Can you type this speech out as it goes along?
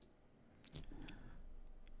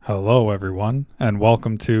Hello, everyone, and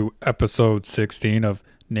welcome to episode 16 of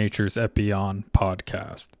Nature's Epyon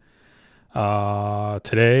podcast.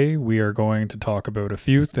 Today, we are going to talk about a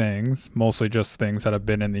few things, mostly just things that have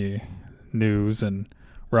been in the news and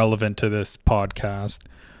relevant to this podcast.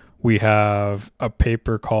 We have a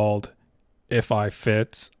paper called If I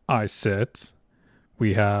Fits, I Sits.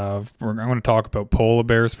 I'm going to talk about polar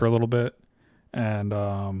bears for a little bit, and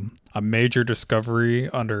a major discovery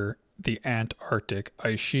under the Antarctic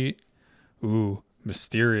ice sheet. Ooh,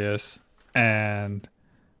 mysterious. And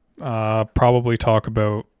probably talk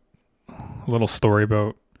about a little story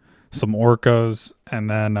about some orcas, and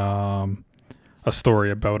then a story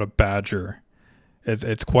about a badger.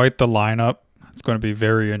 It's quite the lineup. It's going to be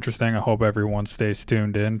very interesting. I hope everyone stays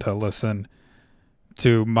tuned in to listen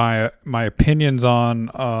to my opinions on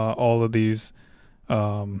all of these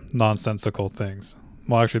nonsensical things.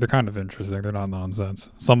 Well, actually, they're kind of interesting. They're not nonsense.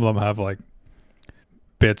 Some of them have like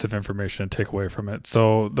bits of information to take away from it.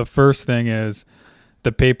 So the first thing is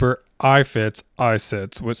the paper I Fits, I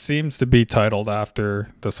Sits, which seems to be titled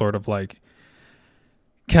after the sort of like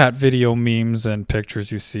cat video memes and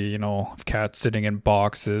pictures you see, of cats sitting in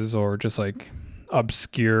boxes or just like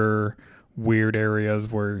obscure, weird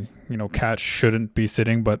areas where, cats shouldn't be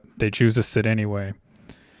sitting, but they choose to sit anyway.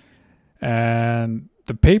 And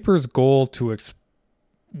the paper's goal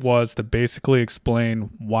was to basically explain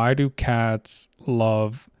why do cats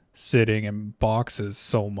love sitting in boxes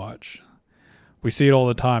so much. We see it all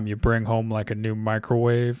the time. You bring home like a new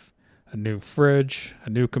microwave, a new fridge, a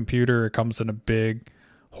new computer. It comes in a big,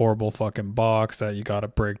 horrible fucking box that you got to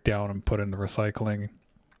break down and put in the recycling.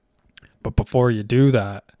 But before you do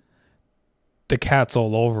that, the cat's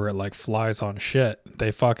all over it like flies on shit.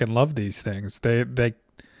 They fucking love these things.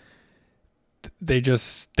 They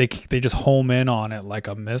just home in on it like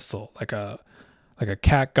a missile, like a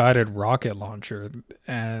cat guided rocket launcher.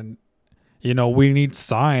 And we need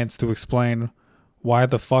science to explain why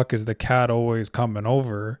the fuck is the cat always coming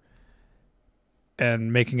over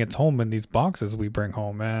and making its home in these boxes we bring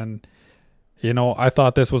home. And I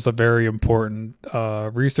thought this was a very important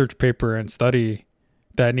research paper and study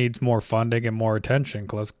that needs more funding and more attention,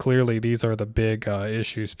 because clearly these are the big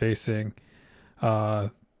issues facing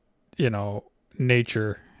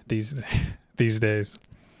nature these days.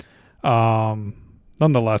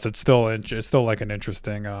 Nonetheless, it's still like an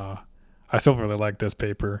interesting. I still really like this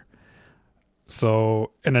paper.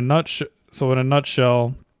 So in a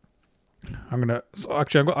nutshell, I'm gonna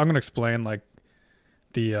explain like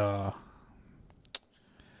the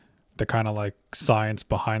kind of like science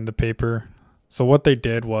behind the paper. So what they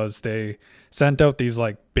did was they sent out these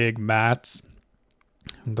like big mats.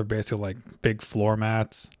 They're basically like big floor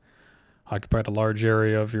mats, occupied a large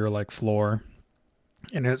area of your like floor,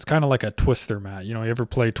 and it's kind of like a twister mat. You ever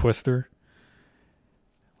play Twister?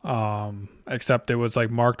 Except it was like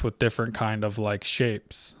marked with different kind of like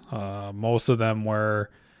shapes. A lot of them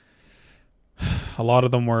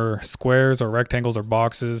were squares or rectangles or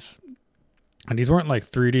boxes, and these weren't like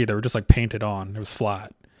 3D. They were just like painted on. It was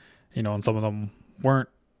flat, and some of them weren't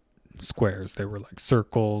squares. They were like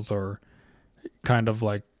circles or kind of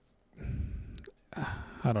like,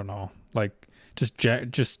 I don't know, like just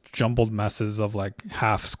jumbled messes of like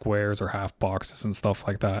half squares or half boxes and stuff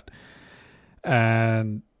like that.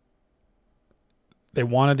 And they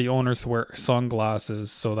wanted the owners to wear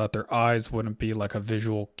sunglasses so that their eyes wouldn't be like a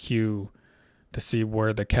visual cue to see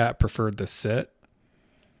where the cat preferred to sit.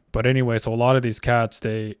 But anyway, so a lot of these cats,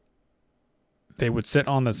 they would sit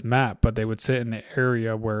on this mat, but they would sit in the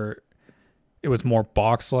area where it was more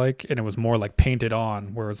box-like and it was more like painted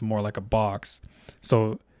on, where it was more like a box.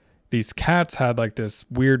 So these cats had like this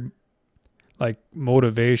weird like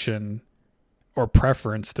motivation or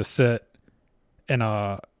preference to sit in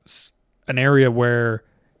an area where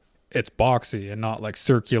it's boxy and not like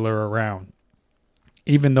circular around,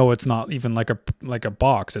 even though it's not even like a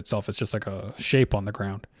box itself. It's just like a shape on the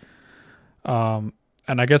ground. And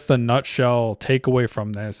I guess the nutshell takeaway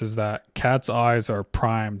from this is that cats' eyes are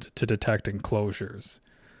primed to detect enclosures,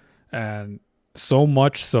 and so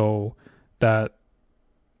much so that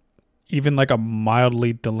even like a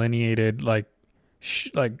mildly delineated like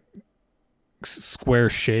square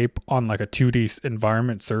shape on like a 2D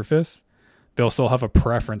environment surface, they'll still have a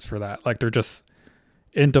preference for that. Like they're just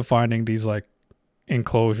into finding these like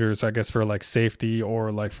enclosures, I guess, for like safety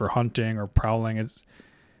or like for hunting or prowling.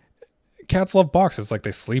 Cats love boxes. Like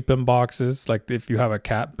they sleep in boxes. Like if you have a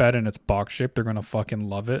cat bed and it's box shaped, they're gonna fucking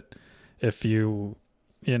love it. If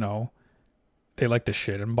they like to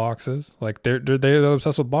shit in boxes. Like they're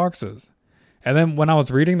obsessed with boxes. And then when I was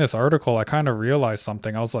reading this article, I kind of realized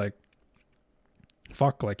something. I was like,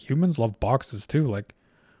 fuck, like humans love boxes too. Like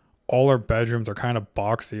all our bedrooms are kind of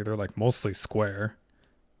boxy. They're like mostly square.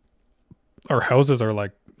 Our houses are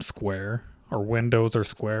like square. Our windows are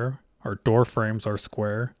square. Our door frames are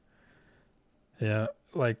square. Yeah,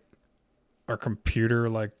 like our computer,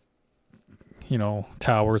 like, you know,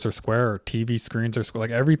 towers are square. Our TV screens are square.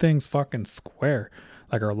 Like everything's fucking square.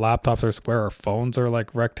 Like our laptops are square. Our phones are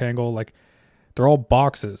like rectangle. Like they're all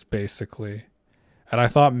boxes basically. And I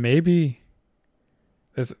thought maybe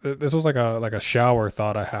this was like a shower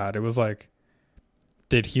thought I had. It was like,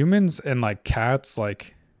 did humans and like cats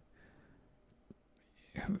like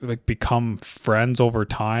become friends over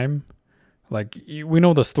time? Like we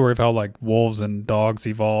know the story of how like wolves and dogs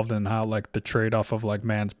evolved and how like the trade-off of like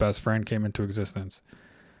man's best friend came into existence.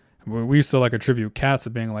 We used to like attribute cats to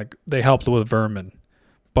being like they helped with vermin.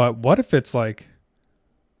 But what if it's like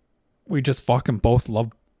we just fucking both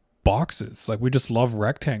love boxes? Like we just love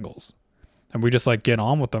rectangles. And we just like get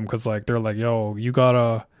on with them because like they're like, yo, you got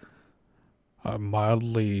a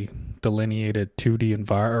mildly delineated 2D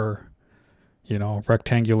environment, you know,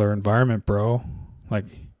 rectangular environment, bro. Like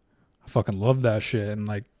I fucking love that shit. And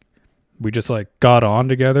like we just like got on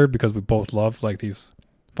together because we both loved like these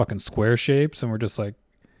fucking square shapes. And we're just like,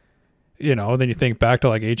 you know, then you think back to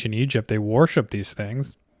like ancient Egypt, they worship these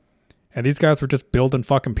things. And these guys were just building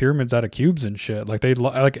fucking pyramids out of cubes and shit. Like they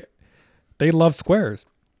love squares.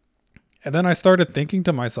 And then I started thinking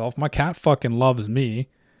to myself, my cat fucking loves me.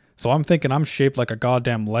 So I'm thinking I'm shaped like a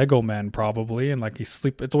goddamn Lego man probably. And like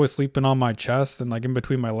it's always sleeping on my chest and like in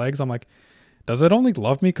between my legs. I'm like, does it only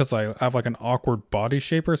love me because I have like an awkward body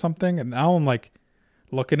shape or something? And now I'm like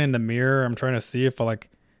looking in the mirror. I'm trying to see if I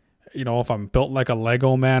like, you know, if I'm built like a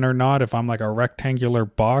Lego man or not, if I'm like a rectangular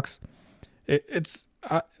box. This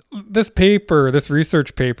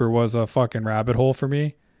research paper was a fucking rabbit hole for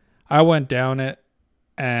me. I went down it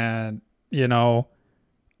and, you know,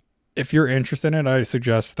 if you're interested in it, I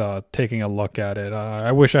suggest taking a look at it.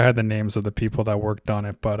 I wish I had the names of the people that worked on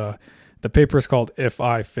it, but the paper is called "If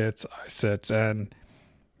I Fits, I Sits," and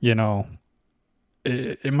you know,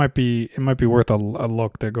 it might be worth a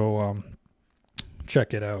look to go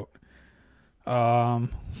check it out.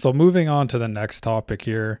 So moving on to the next topic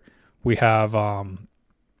here, we have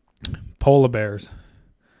polar bears.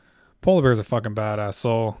 Polar bears are fucking badass.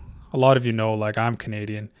 So a lot of you know, like I'm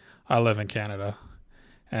Canadian. I live in Canada.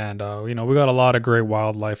 And, you know, we got a lot of great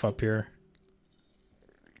wildlife up here.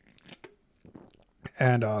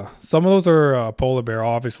 And some of those are polar bear,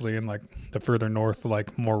 obviously, in, like, the further north,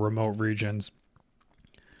 like, more remote regions.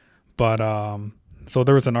 But, so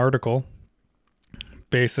there was an article,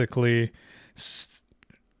 basically,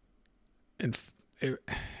 it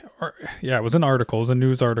was an article. It was a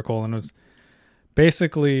news article, and it was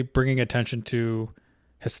basically bringing attention to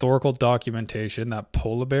historical documentation that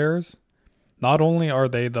polar bears, not only are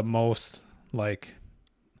they the most, like,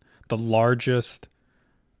 the largest,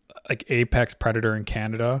 like, apex predator in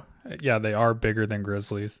Canada. Yeah, they are bigger than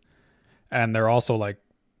grizzlies. And they're also, like,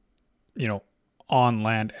 you know, on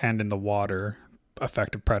land and in the water,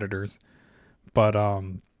 effective predators. But,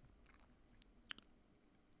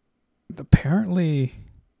 apparently,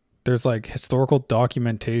 there's, like, historical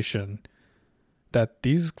documentation that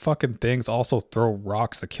these fucking things also throw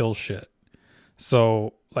rocks to kill shit.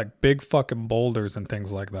 So, like big fucking boulders and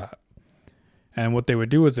things like that. And what they would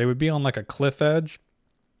do is they would be on like a cliff edge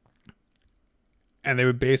and they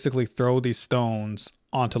would basically throw these stones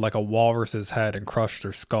onto like a walrus's head and crush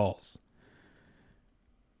their skulls.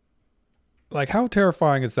 Like how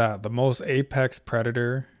terrifying is that? The most apex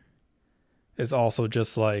predator is also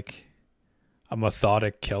just like a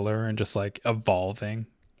methodic killer and just like evolving,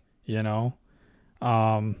 you know?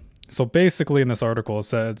 So basically in this article it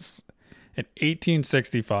says, in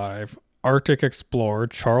 1865, Arctic explorer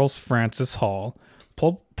Charles Francis Hall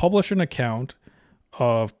published an account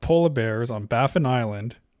of polar bears on Baffin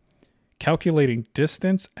Island, calculating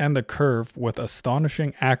distance and the curve with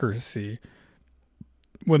astonishing accuracy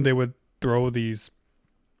when they would throw these,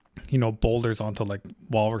 you know, boulders onto like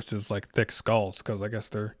walruses, like thick skulls, because I guess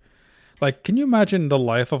they're like, can you imagine the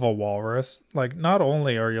life of a walrus? Like, not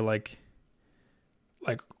only are you like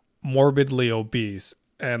morbidly obese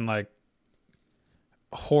and like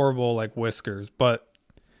horrible like whiskers, but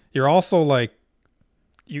you're also like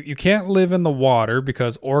you can't live in the water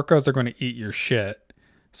because orcas are going to eat your shit.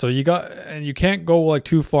 So you can't go like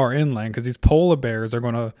too far inland because these polar bears are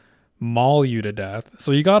going to maul you to death.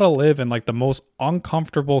 So you got to live in like the most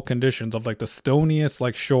uncomfortable conditions of like the stoniest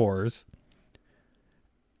like shores,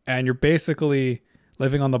 and you're basically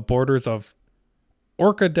living on the borders of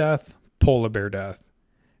orca death, polar bear death.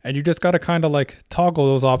 And you just got to kind of like toggle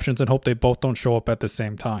those options and hope they both don't show up at the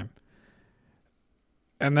same time.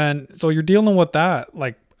 And then, so you're dealing with that.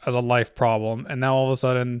 Like, as a life problem. And now all of a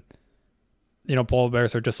sudden, polar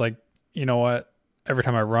bears are just like, you know what? Every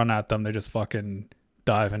time I run at them, they just fucking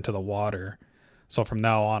dive into the water. So from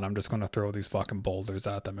now on, I'm just going to throw these fucking boulders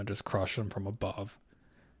at them and just crush them from above.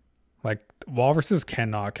 Like, walruses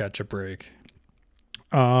cannot catch a break.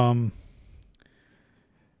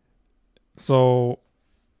 So,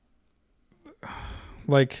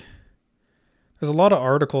 like, there's a lot of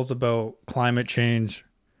articles about climate change,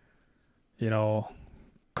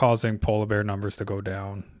 causing polar bear numbers to go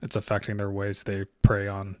down. It's affecting their ways they prey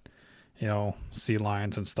on, sea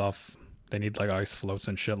lions and stuff. They need like ice floats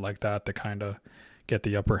and shit like that to kind of get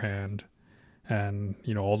the upper hand. And,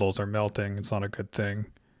 all those are melting. It's not a good thing.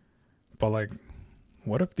 But like,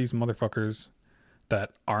 what if these motherfuckers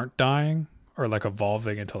that aren't dying are like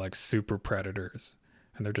evolving into like super predators?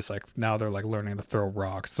 And they're just like, now they're like learning to throw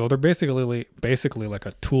rocks. So they're basically like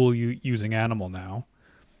a tool using animal now.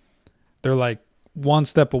 They're like one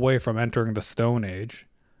step away from entering the Stone Age,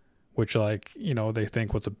 which like, they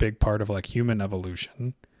think was a big part of like human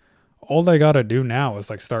evolution. All they got to do now is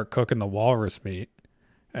like start cooking the walrus meat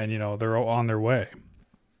and, they're on their way.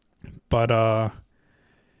 But, I'm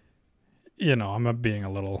being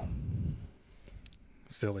a little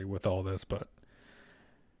silly with all this, but,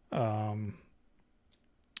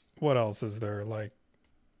 what else is there? Like,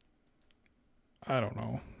 I don't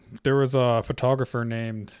know. There was a photographer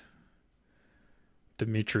named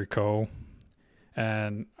Dimitri Koh,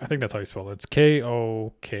 and I think that's how you spell it. It's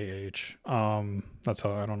Kokh. That's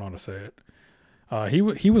how, I don't know how to say it. He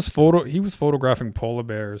was photographing polar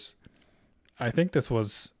bears. I think this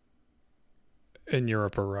was in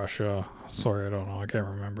Europe or Russia. Sorry, I don't know. I can't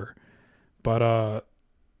remember. But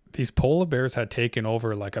these polar bears had taken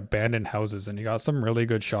over like abandoned houses, and he got some really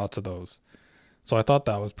good shots of those. So I thought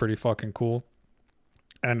that was pretty fucking cool.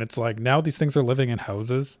 And it's like, now these things are living in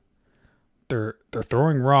houses. They're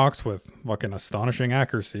throwing rocks with fucking astonishing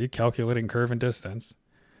accuracy, calculating curve and distance.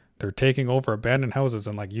 They're taking over abandoned houses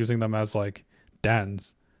and like using them as like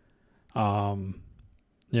dens.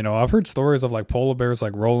 I've heard stories of like polar bears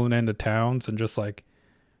like rolling into towns and just like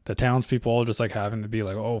the townspeople all just like having to be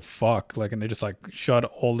like, oh fuck, like, and they just like shut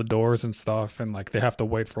all the doors and stuff, and like they have to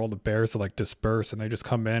wait for all the bears to like disperse, and they just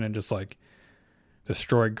come in and just like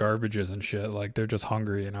destroy garbages and shit. Like, they're just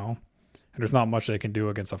hungry, and there's not much they can do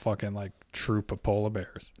against a fucking like troop of polar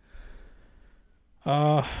bears.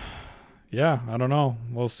 Yeah, I don't know.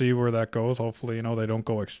 We'll see where that goes. Hopefully, they don't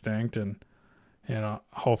go extinct, and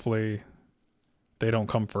hopefully they don't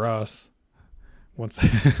come for us once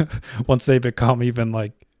they become even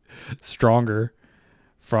like stronger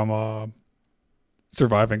from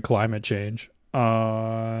surviving climate change.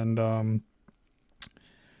 And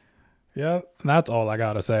yeah, that's all I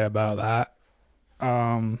gotta say about that.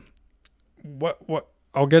 What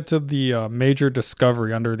I'll get to the major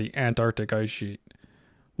discovery under the Antarctic ice sheet.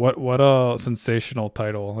 What a sensational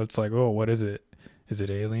title. It's like, oh, what is it? Is it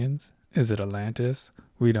aliens? Is it Atlantis?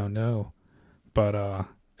 We don't know. But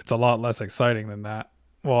it's a lot less exciting than that.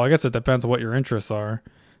 Well, I guess it depends on what your interests are.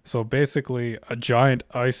 So basically, a giant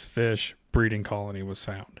ice fish breeding colony was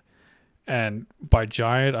found. And by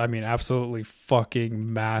giant, I mean absolutely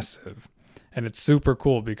fucking massive. And it's super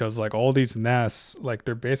cool because like all these nests, like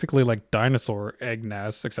they're basically like dinosaur egg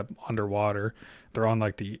nests, except underwater. They're on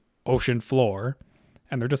like the ocean floor.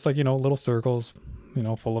 And they're just like, little circles,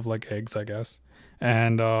 full of like eggs, I guess.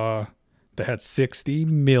 And they had 60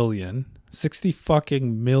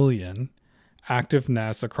 fucking million active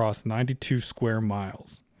nests across 92 square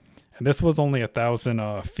miles. And this was only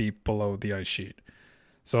 1,000 feet below the ice sheet.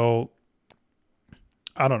 So,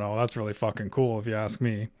 I don't know. That's really fucking cool if you ask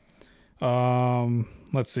me.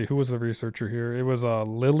 Let's see. Who was the researcher here? It was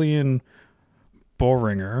Lillian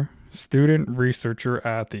Bohringer, student researcher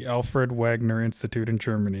at the Alfred Wegener Institute in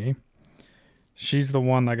Germany. She's the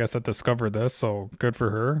one, I guess, that discovered this. So, good for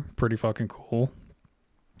her. Pretty fucking cool.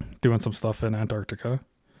 Doing some stuff in Antarctica.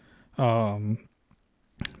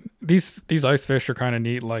 These ice fish are kind of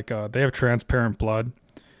neat. Like they have transparent blood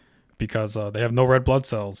because they have no red blood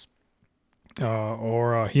cells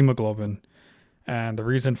or hemoglobin, and the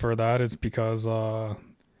reason for that is because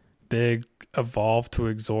they evolved to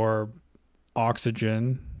absorb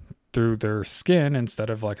oxygen through their skin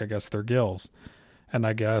instead of like, I guess, their gills. And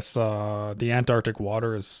I guess the Antarctic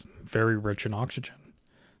water is very rich in oxygen.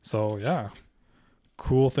 So yeah,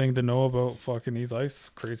 cool thing to know about fucking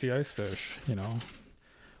these crazy ice fish,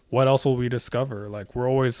 What else will we discover? Like, we're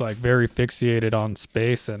always like very fixated on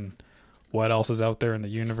space and what else is out there in the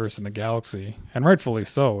universe and the galaxy. And rightfully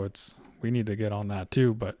so. We need to get on that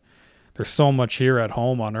too, but there's so much here at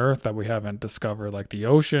home on Earth that we haven't discovered. Like the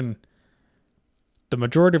ocean, the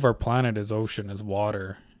majority of our planet is ocean, is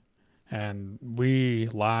water. And we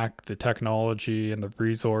lack the technology and the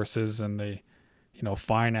resources and the,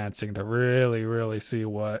 financing to really, really see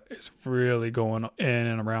what is really going in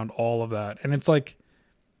and around all of that. And it's like,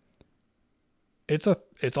 it's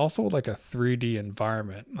also like a 3D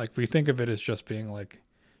environment. Like we think of it as just being like,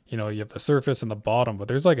 you have the surface and the bottom, but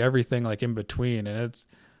there's like everything like in between, and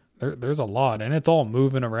there's a lot, and it's all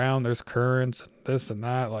moving around. There's currents and this and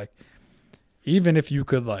that. Like even if you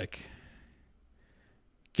could like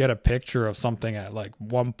get a picture of something at like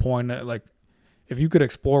one point, like if you could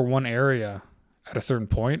explore one area at a certain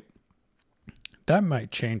point, that might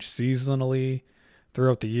change seasonally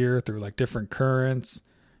throughout the year through like different currents.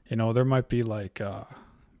 There might be like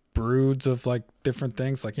broods of like different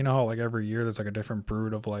things. Like, how like every year there's like a different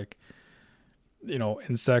brood of like,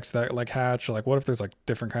 insects that like hatch. Like what if there's like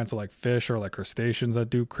different kinds of like fish or like crustaceans that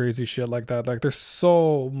do crazy shit like that? Like there's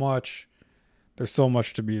so much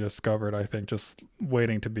to be discovered, I think, just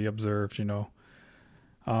waiting to be observed,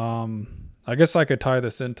 I guess I could tie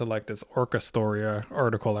this into like this orca story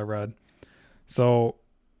article I read. So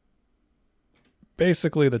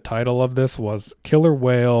basically the title of this was Killer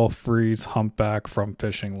Whale Frees Humpback from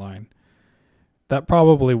Fishing Line. That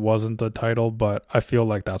probably wasn't the title, but I feel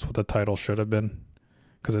like that's what the title should have been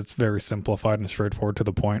because it's very simplified and straightforward to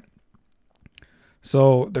the point.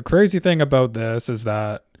 So the crazy thing about this is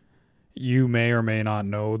that you may or may not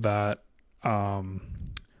know that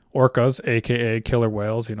orcas, aka killer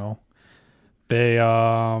whales, they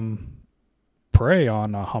prey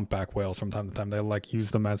on humpback whales from time to time. They like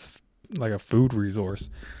use them as like a food resource.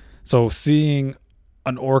 So seeing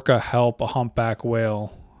an orca help a humpback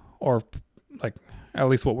whale, or like at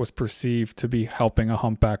least what was perceived to be helping a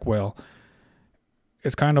humpback whale,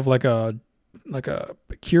 is kind of like a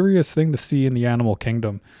curious thing to see in the animal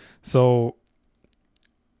kingdom. So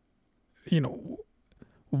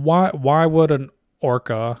why would an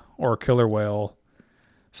orca or a killer whale?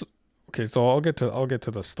 So I'll get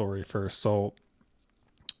to the story first. So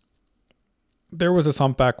there was this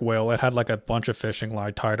humpback whale. It had like a bunch of fishing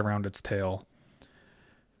line tied around its tail,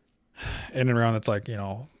 in and around its like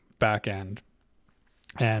back end.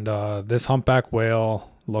 And this humpback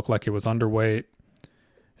whale looked like it was underweight.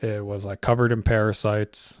 It was like covered in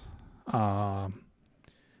parasites.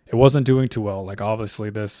 It wasn't doing too well. Like obviously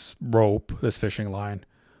this fishing line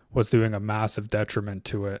was doing a massive detriment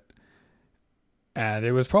to it. And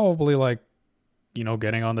it was probably like,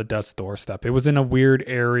 getting on the death's doorstep. It was in a weird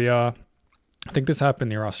area. I think this happened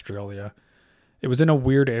near Australia. It was in a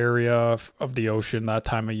weird area of the ocean that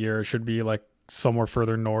time of year. It should be like somewhere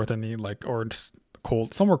further north in the like, or just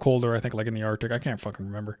cold, somewhere colder, I think, like in the Arctic. I can't fucking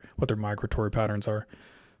remember what their migratory patterns are.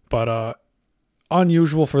 But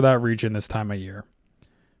unusual for that region this time of year.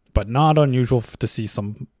 But not unusual to see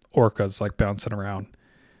some orcas like bouncing around.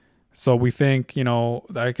 So we think,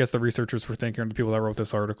 I guess the researchers were thinking, the people that wrote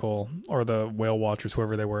this article, or the whale watchers,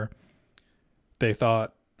 whoever they were, they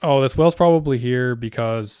thought, oh, this whale's probably here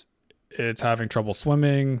because it's having trouble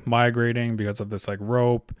swimming, migrating because of this like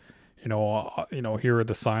rope. Here are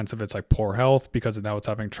the signs of its like poor health because now it's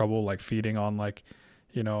having trouble like feeding on like,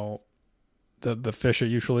 the fish it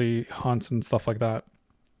usually hunts and stuff like that.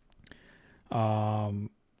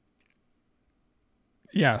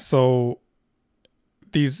 So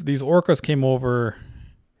these orcas came over,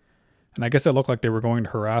 and I guess it looked like they were going to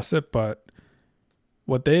harass it, but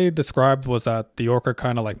what they described was that the orca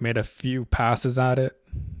kind of like made a few passes at it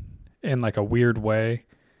in like a weird way,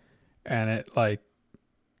 and it like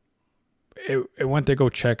it went to go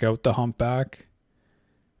check out the humpback,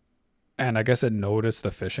 and I guess it noticed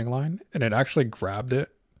the fishing line, and it actually grabbed it.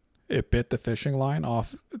 It bit the fishing line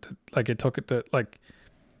off, like it took it to like,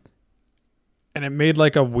 and it made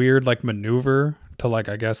like a weird like maneuver to like,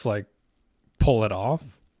 I guess like pull it off.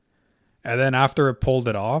 And then after it pulled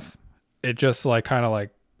it off, it just like kind of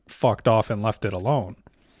like fucked off and left it alone.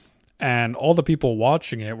 And all the people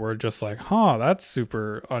watching it were just like, huh, that's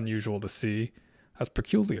super unusual to see. That's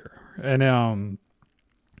peculiar. And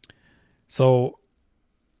so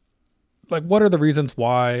like, what are the reasons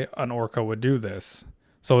why an orca would do this?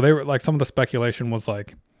 So they were like, some of the speculation was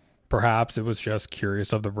like, perhaps it was just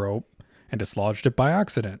curious of the rope and dislodged it by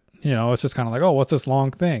accident. It's just kind of like, oh, what's this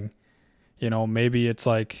long thing? Maybe it's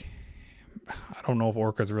like, I don't know if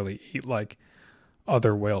orcas really eat like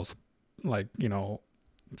other whales, like,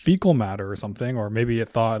 fecal matter or something, or maybe it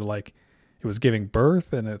thought like it was giving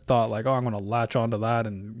birth and it thought like, oh, I'm going to latch onto that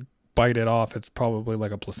and bite it off. It's probably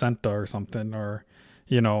like a placenta or something, or,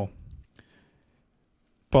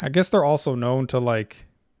 but I guess they're also known to like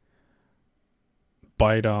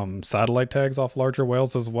bite satellite tags off larger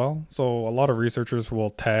whales as well. So a lot of researchers will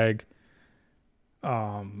tag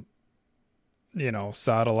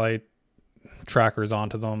satellite trackers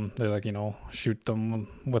onto them. They like, shoot them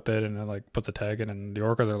with it, and it like puts a tag in, and the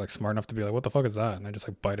orcas are like smart enough to be like, what the fuck is that? And they just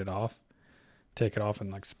like bite it off, take it off,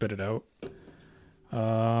 and like spit it out.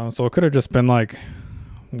 So it could have just been like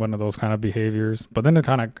one of those kind of behaviors, but then it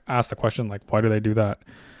kind of asked the question, like, why do they do that?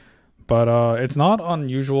 But it's not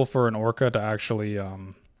unusual for an orca to actually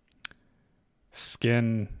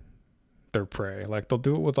skin their prey. Like they'll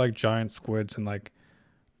do it with like giant squids and like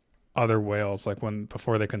other whales, like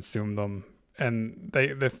before they consume them. And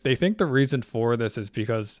they think the reason for this is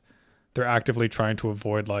because they're actively trying to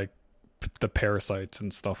avoid like the parasites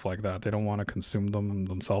and stuff like that. They don't want to consume them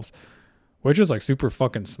themselves, which is like super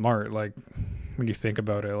fucking smart. Like when you think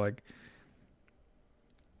about it, like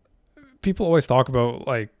people always talk about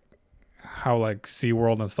like how like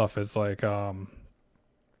SeaWorld and stuff is like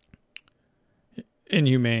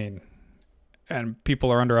inhumane, and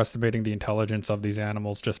people are underestimating the intelligence of these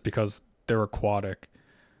animals just because they're aquatic.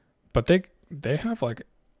 But they have like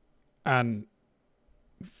a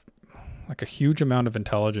huge amount of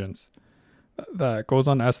intelligence that goes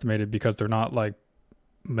unestimated because they're not like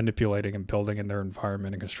manipulating and building in their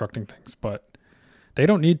environment and constructing things. But they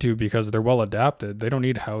don't need to because they're well adapted. They don't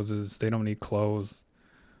need houses. They don't need clothes.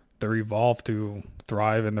 They're evolved to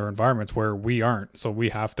thrive in their environments where we aren't. So we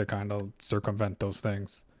have to kind of circumvent those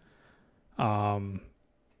things. Yeah,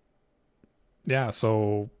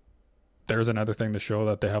 so there's another thing to show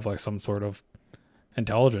that they have like some sort of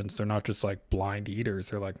intelligence. They're not just like blind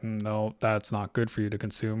eaters. They're like, no, that's not good for you to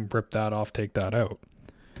consume. Rip that off, take that out.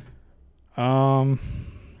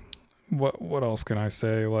 What else can I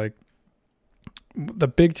say? Like the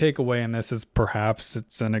big takeaway in this is perhaps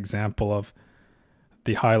it's an example of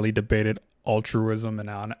the highly debated altruism in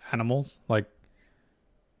animals. Like,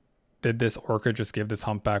 did this orca just give this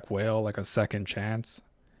humpback whale like a second chance?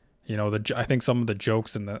 I think some of the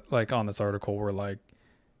jokes in the like on this article were like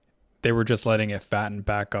they were just letting it fatten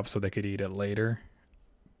back up so they could eat it later.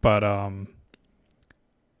 But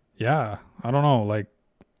yeah, I don't know. Like,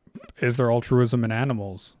 is there altruism in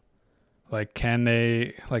animals? Like, can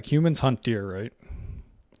they, like humans hunt deer, right?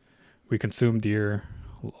 We consume deer,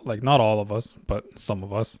 like not all of us, but some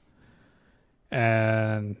of us.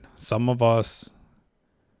 And some of us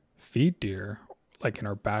feed deer like in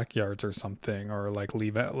our backyards or something, or like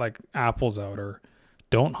leave like apples out, or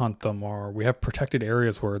don't hunt them, or we have protected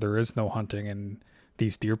areas where there is no hunting, and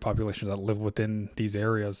these deer populations that live within these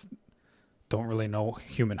areas don't really know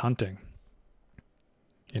human hunting.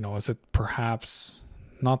 Is it perhaps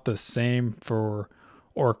not the same for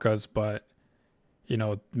orcas, but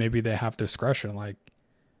maybe they have discretion, like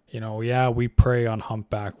yeah, we prey on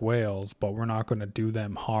humpback whales, but we're not going to do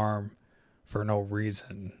them harm for no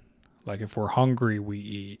reason. Like if we're hungry, we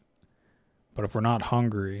eat. But if we're not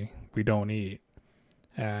hungry, we don't eat.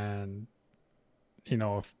 And,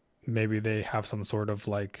 if maybe they have some sort of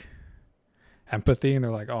like empathy and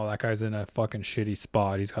they're like, oh, that guy's in a fucking shitty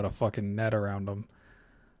spot. He's got a fucking net around him.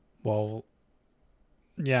 Well,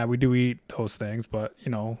 yeah, we do eat those things, but,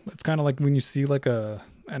 it's kind of like when you see like an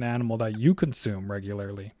animal that you consume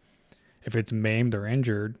regularly. If it's maimed or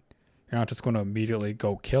injured, you're not just going to immediately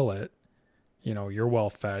go kill it. You're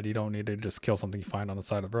well fed. You don't need to just kill something you find on the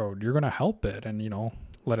side of the road. You're going to help it and,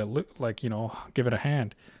 let it give it a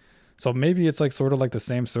hand. So maybe it's like sort of like the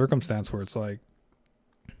same circumstance where it's like,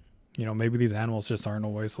 maybe these animals just aren't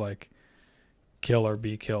always like kill or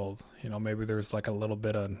be killed. Maybe there's like a little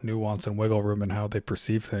bit of nuance and wiggle room in how they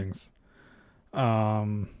perceive things.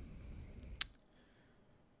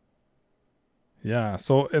 Yeah.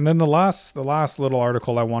 So, and then the last little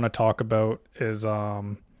article I want to talk about is,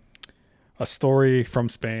 a story from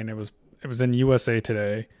Spain. It was in USA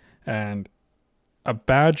Today, and a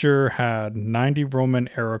badger had 90 Roman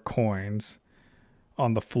era coins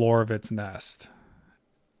on the floor of its nest.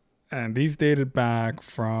 And these dated back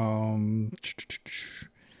from,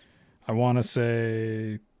 I want to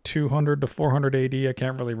say 200 to 400 AD. I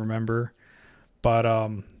can't really remember. But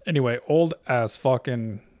anyway, old as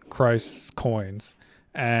fucking Christ's coins.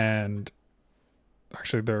 And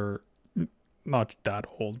actually they're not that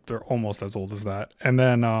old. They're almost as old as that. And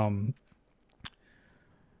then,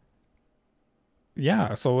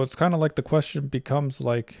 yeah, so it's kind of like the question becomes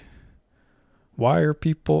like, why are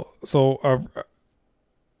people,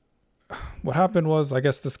 what happened was, I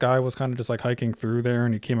guess this guy was kind of just like hiking through there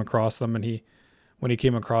and he came across them, and when he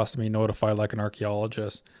came across them, he notified like an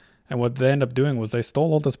archaeologist. And what they ended up doing was they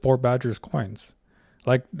stole all this poor badger's coins.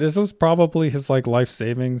 Like this was probably his like life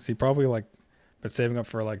savings. He probably like been saving up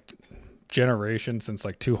for like generations since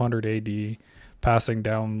like 200 AD, passing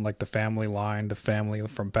down like the family line to family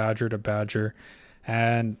from badger to badger.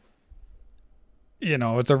 And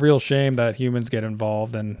it's a real shame that humans get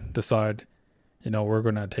involved and decide, we're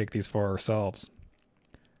going to take these for ourselves.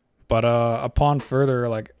 But upon further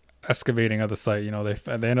like excavating of the site,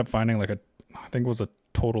 they end up finding like I think it was a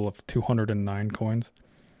total of 209 coins.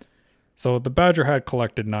 So the badger had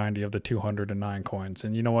collected 90 of the 209 coins,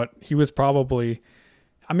 and you know what? He was probably,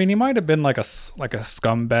 he might have been like a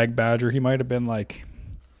scumbag badger. He might have been like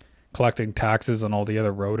collecting taxes on all the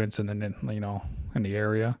other rodents and then in the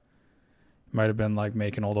area. Might have been like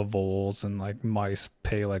making all the voles and like mice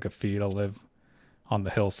pay like a fee to live on the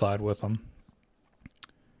hillside with him.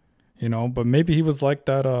 But maybe he was like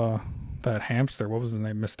that hamster. What was his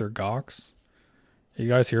name? Mr. Gox. You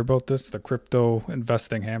guys hear about this? The crypto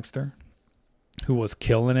investing hamster who was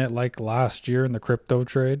killing it like last year in the crypto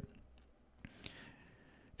trade.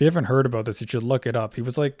 If you haven't heard about this, you should look it up. He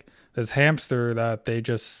was like this hamster that they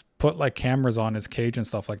just put like cameras on his cage and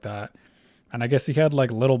stuff like that. And I guess he had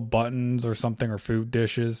like little buttons or something or food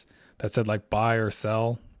dishes that said like buy or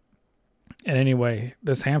sell. And anyway,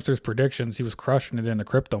 this hamster's predictions, he was crushing it in the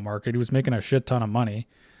crypto market. He was making a shit ton of money.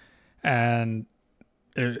 And,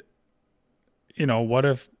 what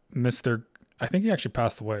if I think he actually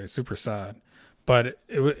passed away. Super sad. But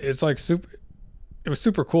it's like it was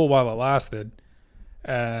super cool while it lasted.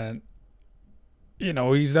 And,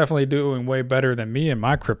 he's definitely doing way better than me in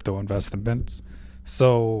my crypto investments.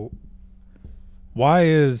 So why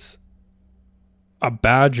is a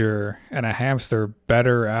badger and a hamster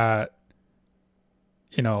better at,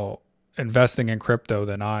 investing in crypto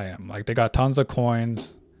than I am? Like they got tons of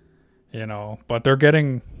coins, but they're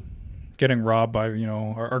getting robbed by,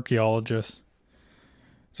 our archaeologists.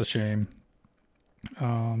 It's a shame.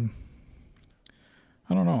 I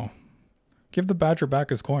don't know. Give the badger back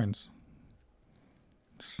his coins.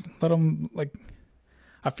 Just let him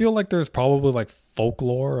I feel like there's probably like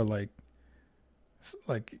folklore or like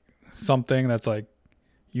something that's like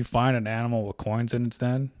you find an animal with coins in its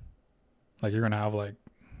den. Like you're going to have like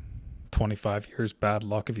 25 years bad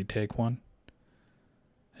luck if you take one.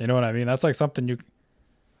 You know what I mean? That's like something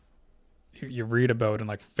you read about in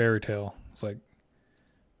like fairy tale. It's like,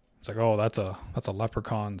 oh, that's a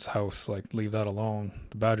leprechaun's house. Like leave that alone.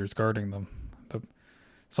 The badger's guarding them.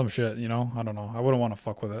 Some shit, I don't know. I wouldn't want to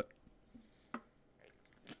fuck with it.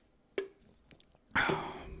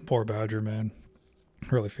 Poor badger, man.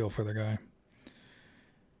 Really feel for the guy.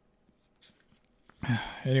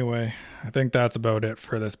 Anyway, I think that's about it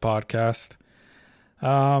for this podcast.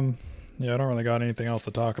 I don't really got anything else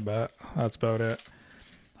to talk about. That's about it.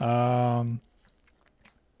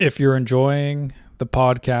 If you're enjoying the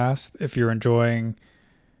podcast, if you're enjoying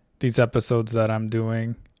these episodes that I'm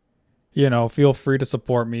doing, feel free to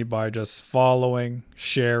support me by just following,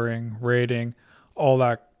 sharing, rating, all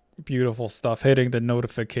that beautiful stuff, hitting the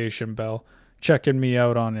notification bell, checking me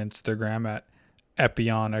out on Instagram at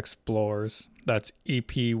Epyon Explores. That's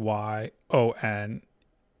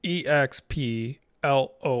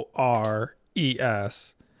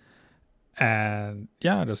EPYONEXPLORES. And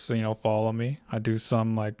yeah, just, follow me. I do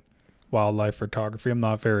some like wildlife photography. I'm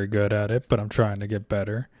not very good at it, but I'm trying to get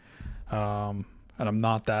better. And I'm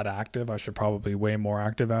not that active. I should probably be way more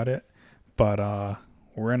active at it. But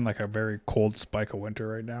we're in like a very cold spike of winter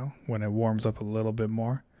right now. When it warms up a little bit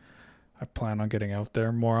more, I plan on getting out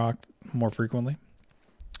there more frequently.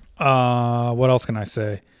 What else can I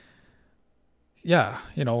say? Yeah,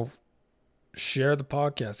 share the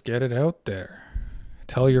podcast, get it out there.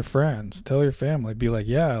 Tell your friends, tell your family. Be like,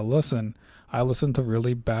 yeah, listen, I listen to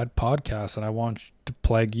really bad podcasts and I want to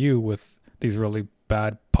plague you with these really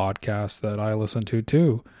bad podcasts that I listen to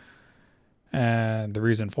too. And the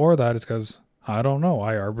reason for that is because, I don't know,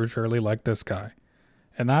 I arbitrarily like this guy.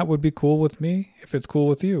 And that would be cool with me if it's cool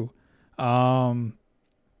with you. What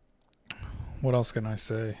else can I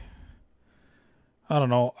say? I don't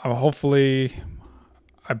know. Hopefully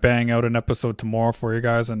I bang out an episode tomorrow for you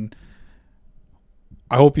guys, and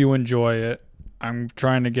I hope you enjoy it. I'm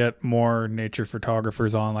trying to get more nature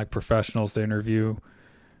photographers on, like professionals to interview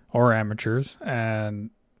or amateurs,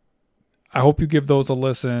 and I hope you give those a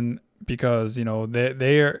listen because,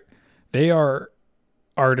 they are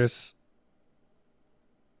artists,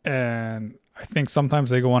 and I think sometimes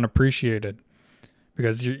they go unappreciated.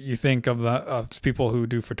 Because you think of people who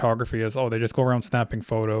do photography as, they just go around snapping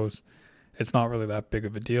photos. It's not really that big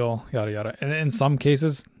of a deal, yada, yada. And in some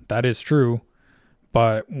cases, that is true.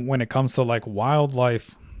 But when it comes to like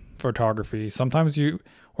wildlife photography, sometimes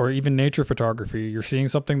or even nature photography, you're seeing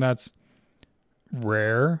something that's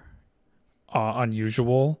rare,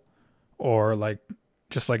 unusual, or like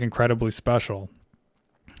just like incredibly special.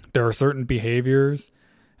 There are certain behaviors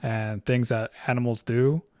and things that animals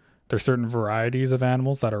do. There's certain varieties of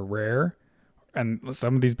animals that are rare and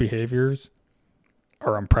some of these behaviors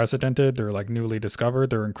are unprecedented. They're like newly discovered.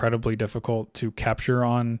 They're incredibly difficult to capture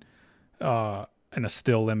on in a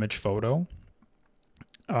still image photo.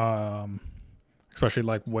 Especially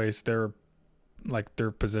like ways they're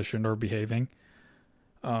positioned or behaving.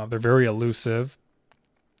 They're very elusive,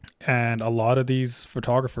 and a lot of these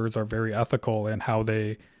photographers are very ethical in how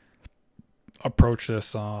they approach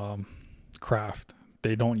this craft.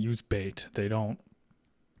 They don't use bait. They don't,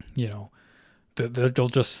 they'll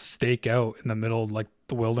just stake out in the middle of like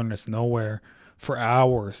the wilderness nowhere for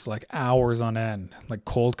hours, like hours on end, like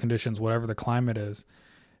cold conditions, whatever the climate is,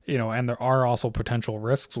 and there are also potential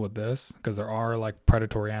risks with this because there are like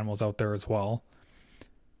predatory animals out there as well,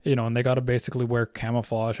 and they got to basically wear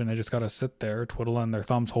camouflage, and they just got to sit there twiddling their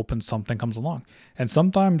thumbs hoping something comes along. And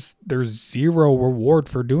sometimes there's zero reward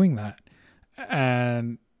for doing that.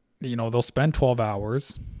 And, they'll spend 12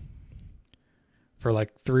 hours for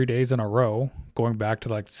like 3 days in a row going back to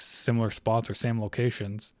like similar spots or same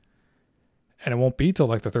locations. And it won't be till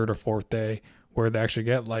like the third or fourth day where they actually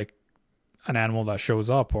get like an animal that shows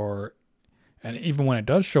up, and even when it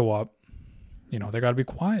does show up, they got to be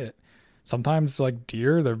quiet. Sometimes like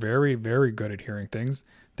deer, they're very, very good at hearing things.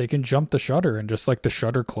 They can jump the shutter, and just like the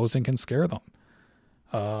shutter closing can scare them.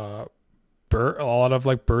 A lot of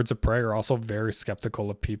like birds of prey are also very skeptical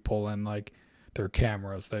of people and like their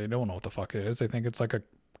cameras. They don't know what the fuck it is. They think it's like a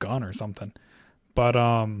gun or something. But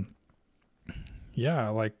yeah,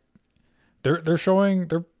 like they're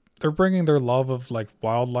bringing their love of like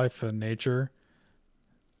wildlife and nature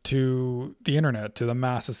to the internet, to the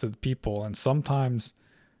masses, to the people. And sometimes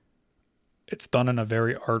it's done in a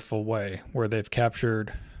very artful way where they've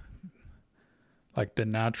captured like the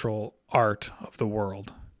natural art of the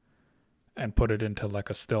world and put it into like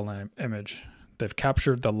a still image. They've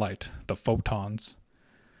captured the light, the photons,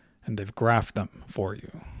 and they've graphed them for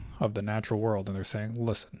you of the natural world. And they're saying,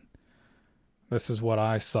 listen, this is what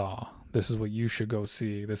I saw. This is what you should go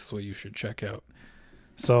see. This is what you should check out.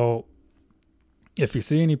 So if you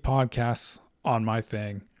see any podcasts on my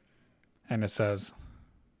thing and it says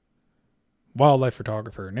wildlife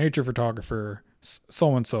photographer, nature photographer,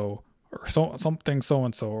 so-and-so, or something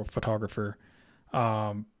so-and-so photographer,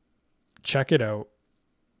 check it out.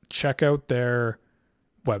 Check out their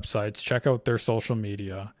websites. Check out their social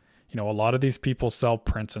media. A lot of these people sell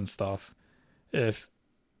prints and stuff. If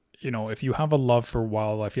you have a love for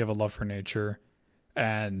wildlife, you have a love for nature,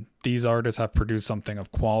 and these artists have produced something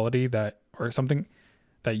of quality or something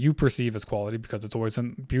that you perceive as quality, because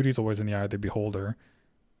beauty's always in the eye of the beholder.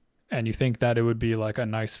 And you think that it would be like a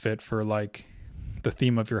nice fit for like the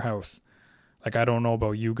theme of your house. Like, I don't know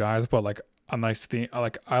about you guys, but like a nice theme,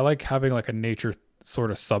 like I like having like a nature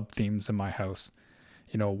sort of sub themes in my house,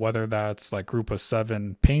 whether that's like group of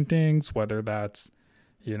 7 paintings, whether that's,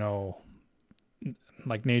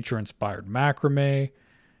 like nature inspired macrame,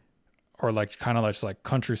 or like kind of like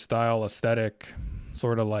country style aesthetic,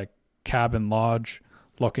 sort of like cabin lodge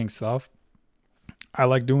looking stuff. I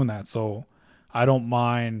like doing that. So I don't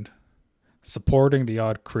mind supporting the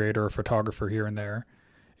odd creator or photographer here and there,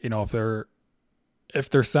 if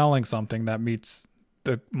they're selling something that meets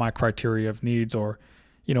my criteria of needs, or,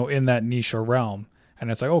 in that niche or realm. And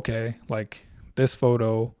it's like, okay, like this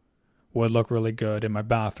photo would look really good in my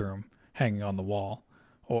bathroom hanging on the wall,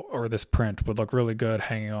 or this print would look really good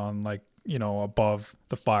hanging on like, above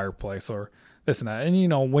the fireplace, or this and that.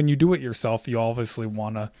 And, when you do it yourself, you obviously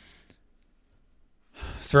want to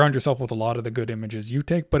surround yourself with a lot of the good images you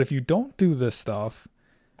take. But if you don't do this stuff,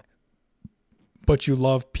 but you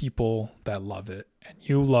love people that love it and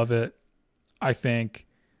you love it, I think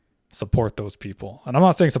support those people. And I'm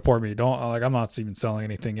not saying support me. I'm not even selling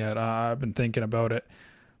anything yet. I've been thinking about it,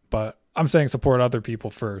 but I'm saying support other people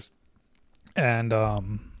first. And,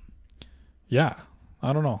 yeah,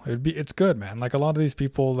 I don't know. It's good, man. Like a lot of these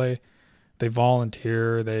people, they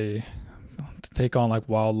volunteer, they take on like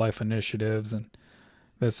wildlife initiatives and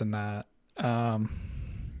this and that. A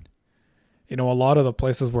lot of the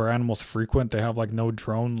places where animals frequent, they have like no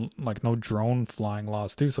drone flying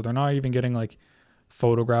laws too. So they're not even getting like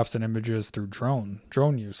photographs and images through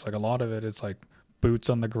drone use. Like a lot of it is like boots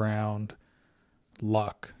on the ground,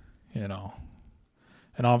 luck, and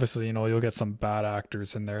obviously, you'll get some bad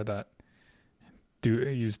actors in there that do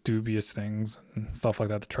use dubious things and stuff like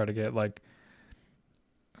that to try to get like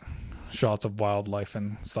shots of wildlife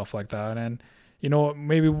and stuff like that. And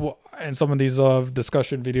maybe in some of these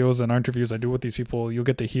discussion videos and interviews I do with these people, you'll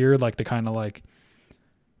get to hear like the kind of like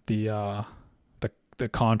the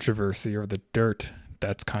controversy or the dirt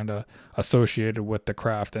that's kind of associated with the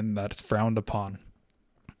craft and that's frowned upon.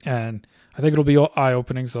 And I think it'll be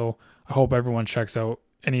eye-opening. So I hope everyone checks out,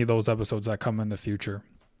 any of those episodes that come in the future.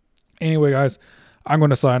 Anyway, guys, I'm going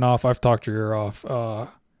to sign off. I've talked your ear off. I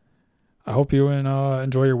hope you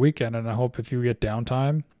enjoy your weekend, and I hope if you get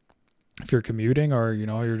downtime, if you're commuting or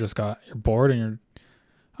you're bored and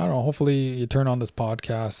I don't know, hopefully you turn on this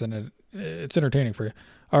podcast and it's entertaining for you.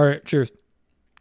 All right, cheers.